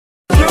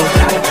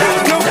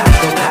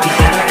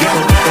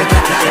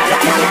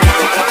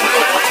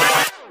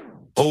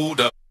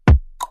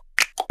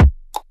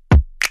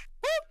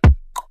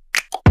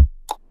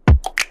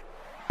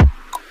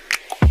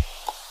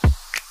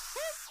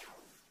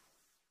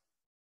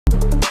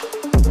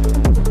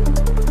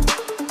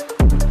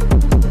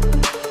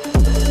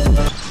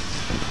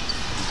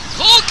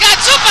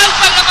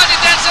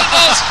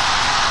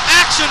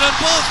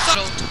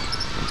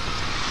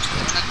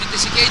Nagpinti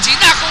si KG.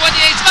 Nakuha ni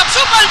H-Map.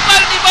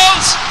 Supalpal ni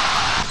Bowles.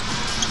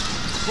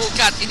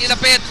 Sukat,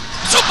 inilapit.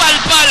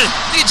 Supalpal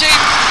ni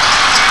James.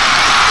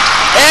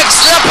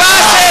 Extra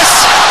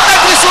passes!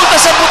 Nagresulta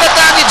sa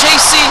bugatan ni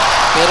JC.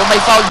 Pero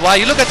may foul. Wow,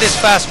 you look at this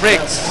fast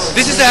break.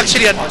 This is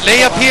actually a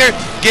layup here,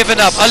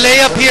 given up. A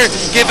layup here,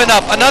 given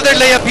up. Another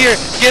layup here,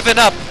 given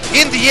up.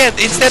 In the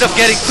end, instead of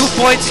getting 2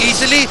 points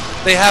easily,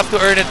 they have to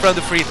earn it from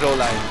the free throw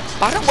line.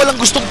 Parang walang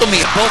gustong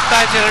tumira. Both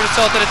times it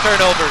resulted in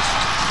turnovers.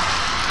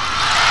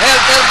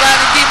 Helter run,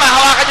 hindi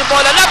mahawakan yung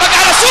bola.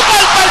 Labag-ala,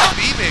 supalpal!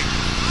 Bmeg.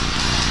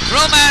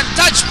 Roman,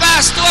 touch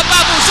pass to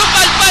Ababu.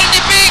 Supalpal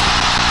ni Ping.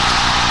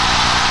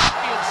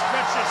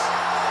 Stretches,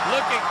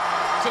 looking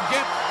to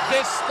get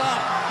this stop.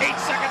 8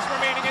 seconds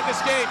remaining in this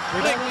game.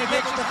 Blakely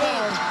makes his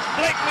move.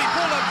 Blakely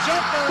pull-up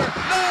jumper.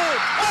 No!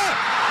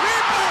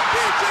 Rebound!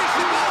 PJ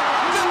Simone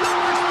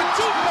delivers with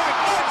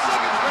 2.5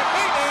 seconds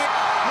remaining.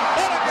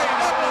 Renegade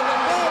up on the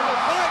ball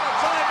with final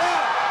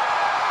timeout.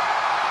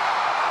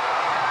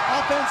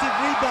 Offensive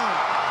rebound.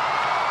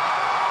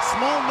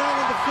 Small man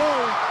on the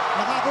floor.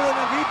 Nakakuha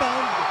ng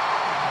rebound.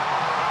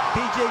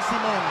 PJ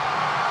Simone.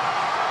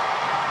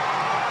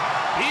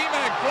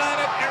 Bmeg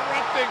Planet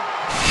erupting.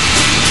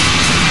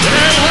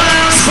 And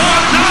last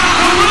but not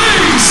the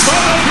least,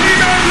 for the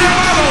Bmeg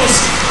Llamados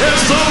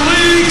is the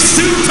league's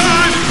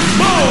two-time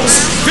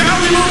most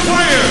valuable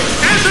player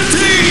and the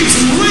team's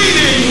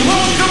leading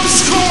locum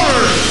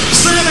scorer,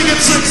 standing at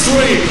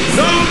 6'3",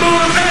 number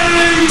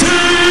 18,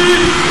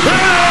 Bmeg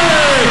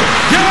Llamados.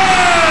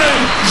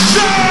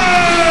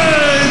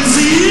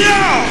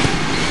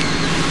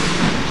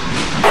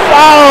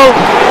 Foul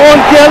on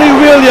Kelly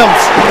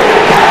Williams.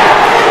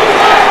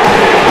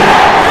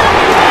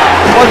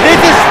 Well, this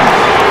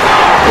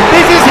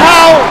is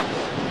how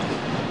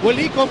will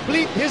he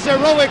complete his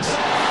heroics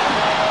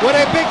with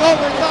a big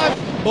overtime.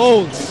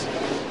 Bowles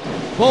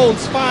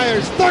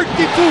fires 32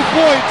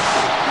 points.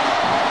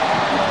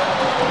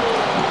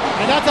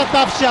 And that's a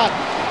tough shot.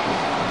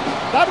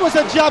 That was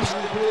a jump.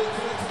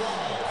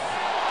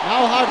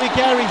 Now Harvey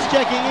Carey's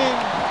checking in.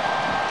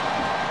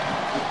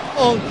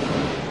 Oh,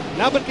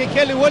 laban kay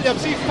Kelly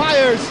Williams, he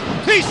fires,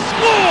 he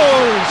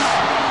scores!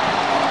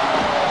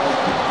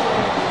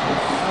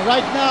 And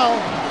right now,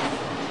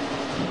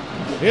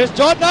 here's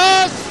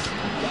Jonas!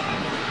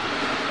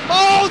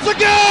 Bowles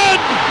again!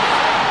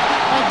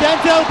 And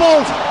Denzel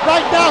Bowles,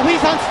 right now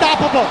he's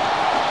unstoppable.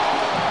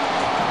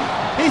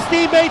 His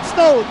teammates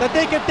know that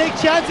they can take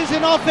chances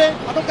in offense.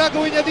 Anong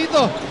gagawin niya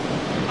dito?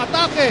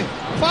 Atake,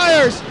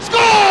 fires,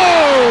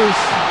 scores!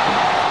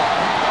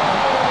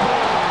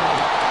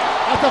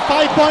 That's a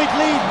 5-point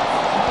lead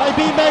by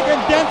Bmeg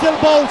and Denzel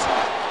Bowles.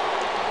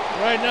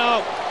 Right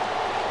now,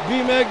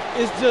 Bmeg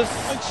is just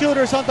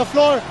shooters on the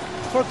floor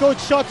for Coach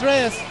Shot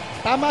Reyes.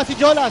 Tama si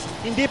Jolas,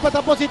 hindi pa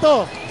tapos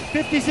ito.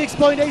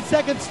 56.8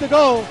 seconds to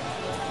go.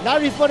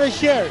 Larry for the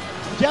share,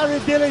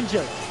 Jared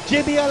Dillinger,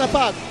 Jimmy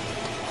Alapag,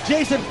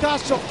 Jason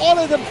Castro, all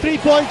of them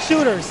 3-point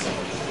shooters.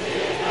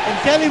 And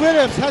Kelly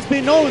Williams has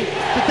been known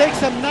to take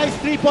some nice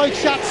 3-point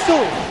shots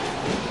too.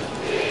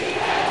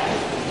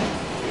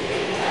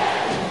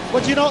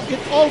 But you know, it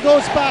all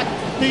goes back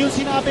to yung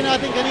sinabi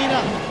natin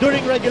kanina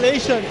during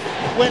regulation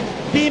when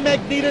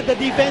Bmeg needed the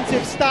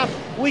defensive stop.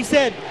 We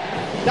said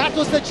that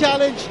was the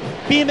challenge.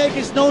 Bmeg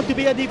is known to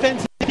be a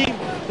defensive team.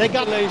 They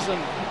got Layson.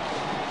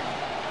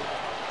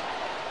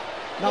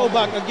 Now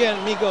back again,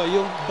 Migo,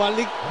 yung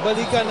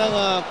balikan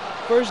ng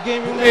first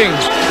game yung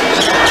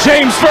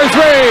James for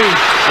three.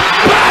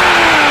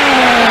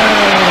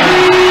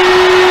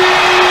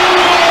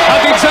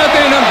 Hatid sa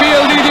atin ang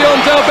PLDD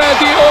on Telpad,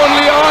 the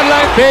only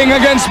online thing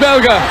against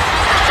Belga.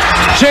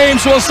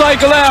 James will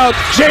cycle out.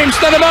 James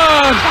na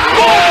naman.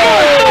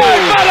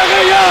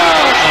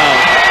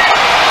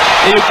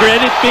 You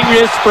credit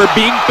Pingris for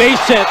being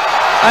patient.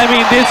 I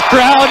mean, this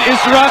crowd is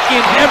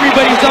rocking.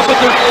 Everybody's up at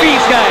their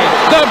feet, guys.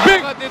 The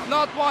big did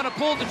not want to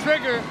pull the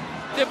trigger.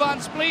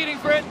 Devance pleading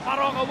for it.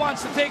 Barroca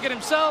wants to take it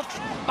himself.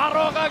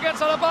 Barroca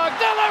against Alabag.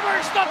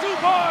 Delivers the 2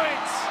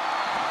 points.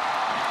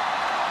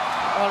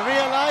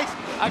 realize.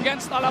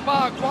 Against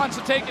Alabag. Wants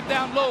to take it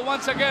down low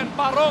once again.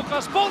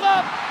 Barroca's pulled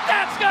up.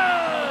 That's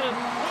good.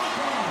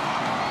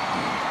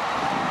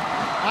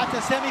 That's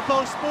a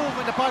semi-post move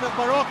on the part of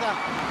Barroca.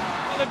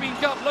 Philippine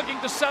Cup looking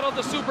to settle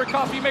the Super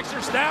Coffee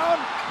Mixers down.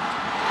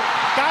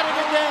 Got it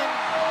again.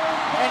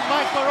 And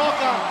Marc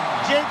Barroca,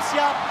 James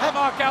Yap.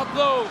 Mark out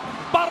low.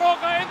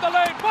 Barroca in the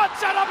lane. What's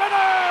it up and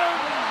in?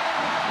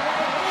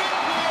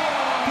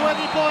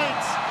 20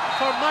 points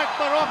for Marc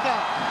Barroca.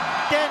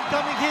 10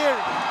 coming here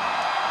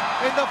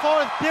in the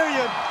fourth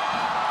period.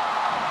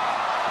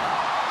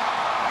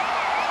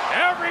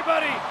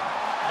 Everybody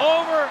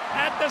over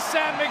at the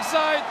San Mig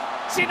side.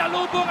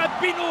 Sinalubong at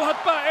binuhat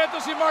pa.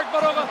 Ito si Marc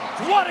Barroca.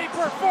 What a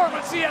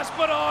performance he has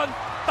put on.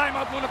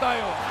 Timeout muna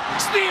tayo.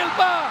 Steal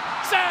pa.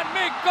 San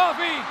Mig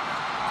Coffee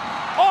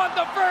on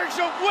the verge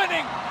of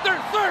winning their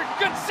third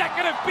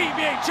consecutive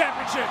PBA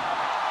championship.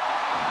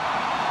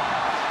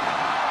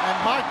 And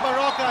Marc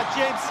Barroca,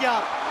 James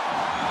Yap.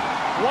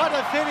 What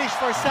a finish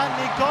for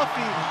Mig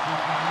Coffee.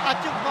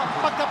 At yung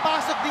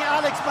pagkapasok ni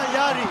Alex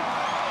Mayari.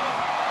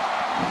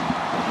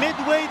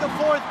 Midway the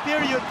fourth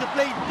period to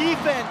play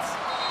defense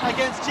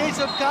against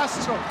Jason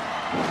Castro.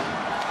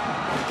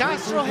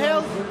 Castro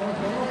held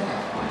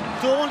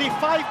to only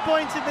 5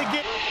 points in the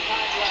game.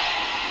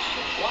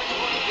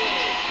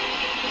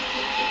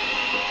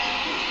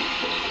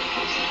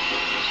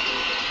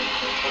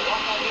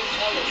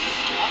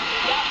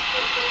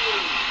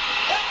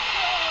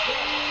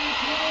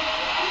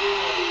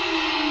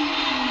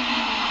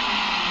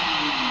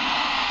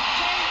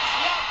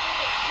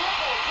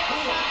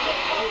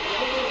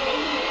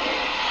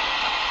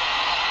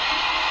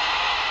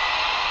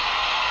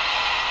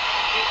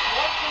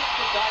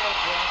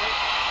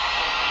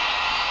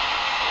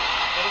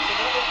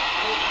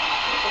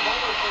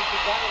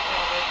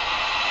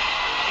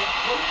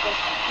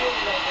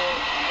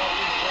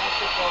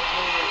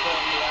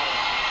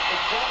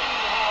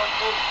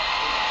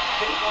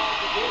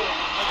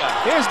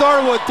 Here's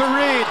Darwood to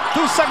Reed.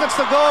 2 seconds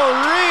to go.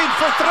 Reed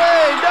for 3.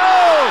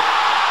 No!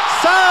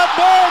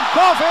 Mig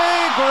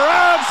Coffee,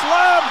 Grand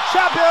Slam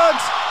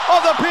champions of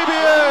the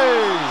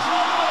PBAs.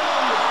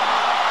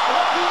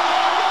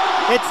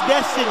 It's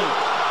destiny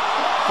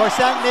for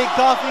Mig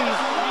Coffee.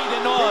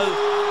 And all,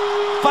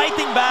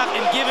 fighting back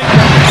and giving.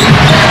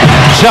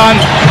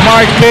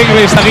 Marc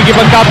Pingris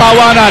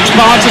nakikipagkatawanan,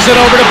 bounces it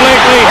over to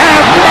Blakely.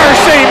 Have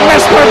mercy,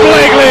 Mr.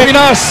 Blakely!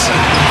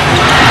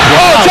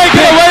 Oh,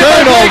 taken away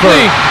by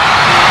Blakely.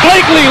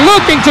 Blakely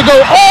looking to go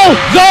all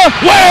the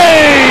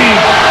way!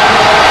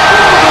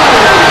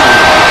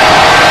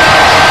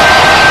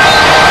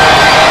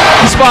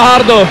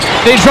 Fajardo,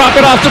 they drop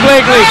it off to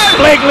Blakely.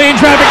 Blakely in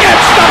traffic,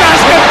 gets the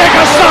basket, make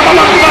a stop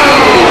along the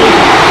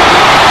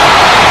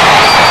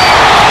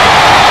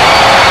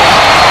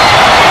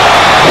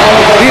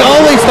We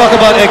always talk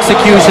about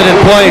execution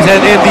and points, and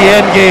in the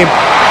end game,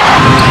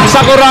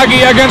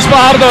 Sakuragi against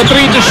Fajardo,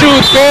 3 to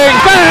shoot, being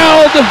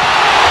fouled!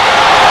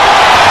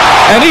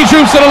 And he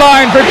droops to the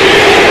line for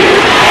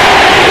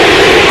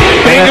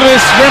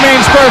Pingris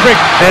remains perfect.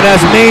 and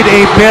has made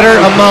a better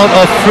amount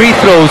of free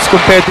throws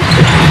compared to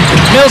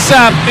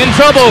Millsap in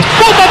trouble.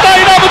 Punta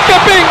tayo na with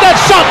Kaping. That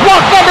shot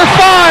block number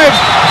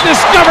 5.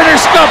 This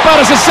Governor's Cup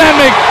para sa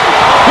Sandvik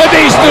with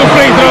these 2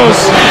 free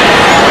throws.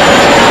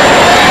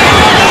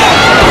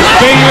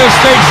 Pingris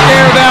takes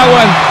care of that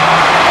one.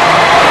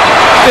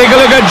 Take a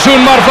look at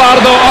Jun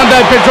Marfardo on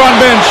that Petron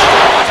bench.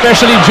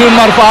 Especially Jun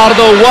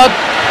Marfardo. What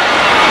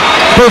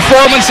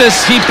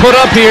performances he put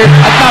up here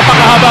at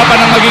napakahaba pa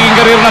ng magiging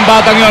karir ng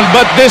batang yon.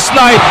 But this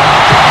night,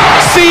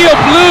 Sea of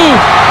Blue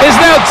is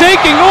now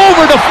taking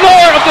over the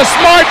floor of the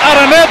Smart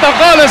Araneta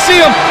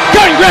Coliseum.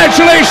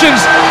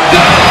 Congratulations!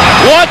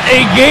 What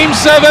a Game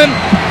 7.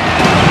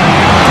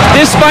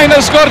 This final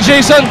score,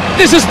 Jason,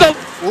 this is the...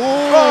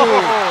 Well,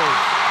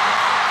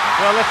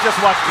 let's just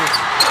watch this.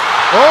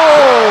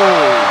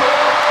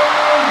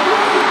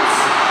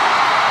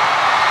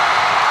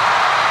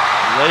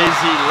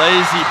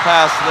 Lazy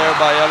pass there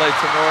by LA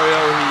Tenorio.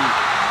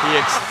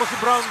 Tapos si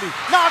Brownlee.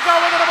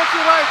 Nakagawa na naman si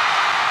Wright.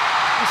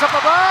 Isa pa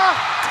ba?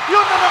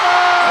 Yun na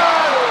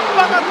naman!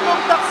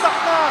 Pangatlong dakdak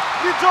na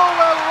ni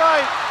Joel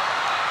Wright.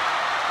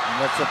 And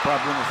that's the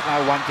problem of now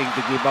wanting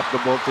to give up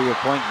the ball to your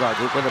point guard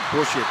who could have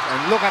pushed it.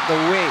 And look at the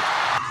way.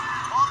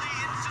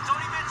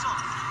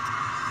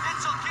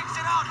 Mitchell kicks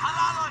it out.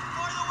 Jalalon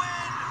for the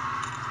win.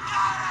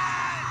 Got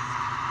it!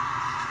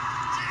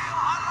 Gio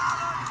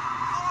Jalalon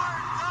for the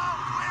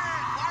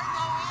win.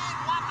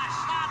 What a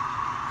shot.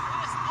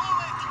 There's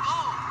nowhere to go.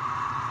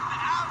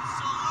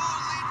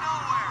 Absolutely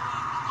nowhere to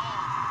go.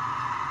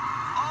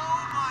 Oh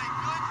my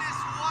goodness,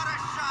 what a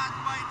shot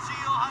by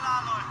Gio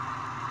Jalalon.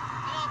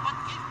 Yeah, but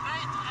give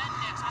credit to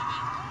Alex. I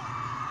mean,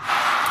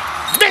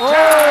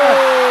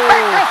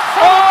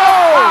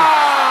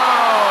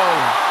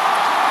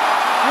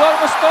 You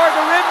almost tore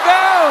the rim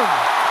down.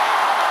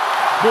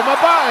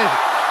 Bumaba eh.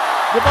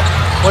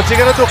 What's he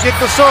gonna do? Kick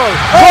to Sol.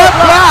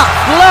 Block!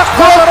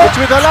 It's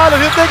with Jalalon.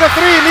 He'll take a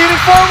 3.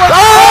 Leaning forward.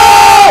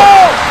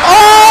 Oh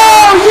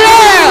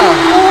yeah!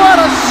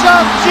 What a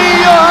shot!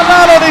 Gio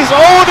Jalalon is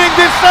owning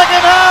this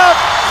second half.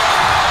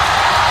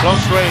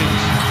 Close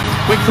range.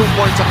 Quick 2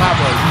 points sa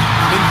Kapol.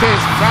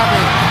 Mintes,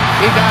 Travis.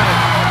 He got it.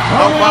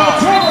 No foul.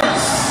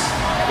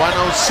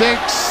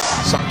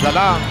 106. Sakla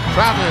lang.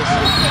 Travis.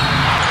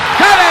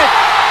 Got it!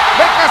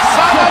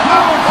 Magkasama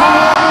ng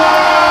foul!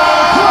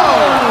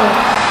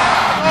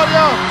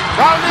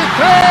 Brownlee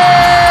 3!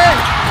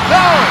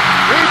 No!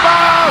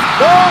 Rebound!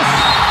 Dos!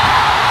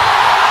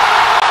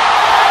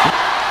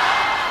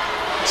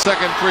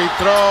 Second free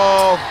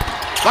throw.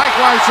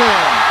 Likewise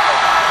in.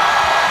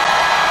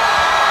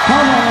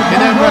 And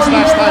then what's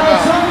last time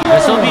out?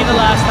 This will be the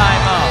last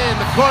time out. In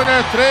the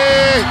corner 3.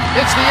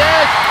 It's the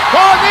edge.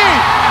 Tony!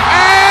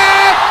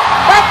 And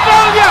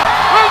Magnolia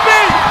will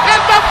be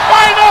in the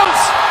finals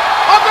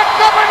of the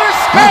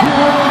Governor's Cup!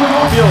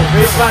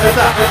 Baseline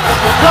attack.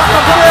 Block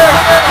up there.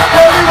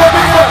 Tony will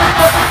be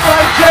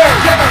inside Jay.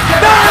 There it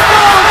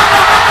goes!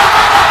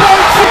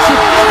 Point 6.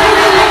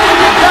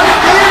 That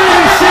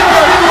clearly seems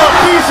to be a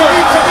piece of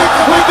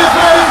with this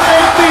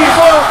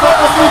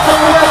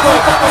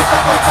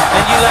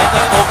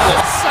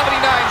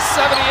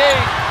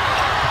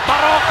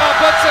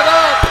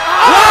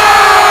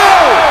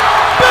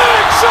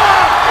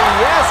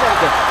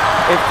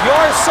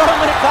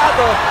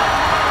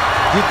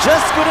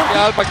just couldn't.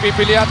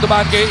 Pagpipilian,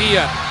 dumaan kay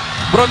Ian.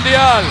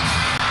 Brondial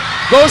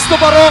goes to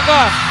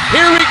Barroca.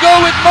 Here we go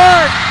with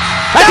Marc.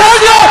 I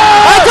told you!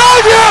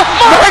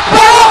 Marc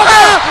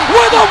Barroca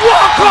with a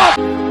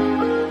walk-up.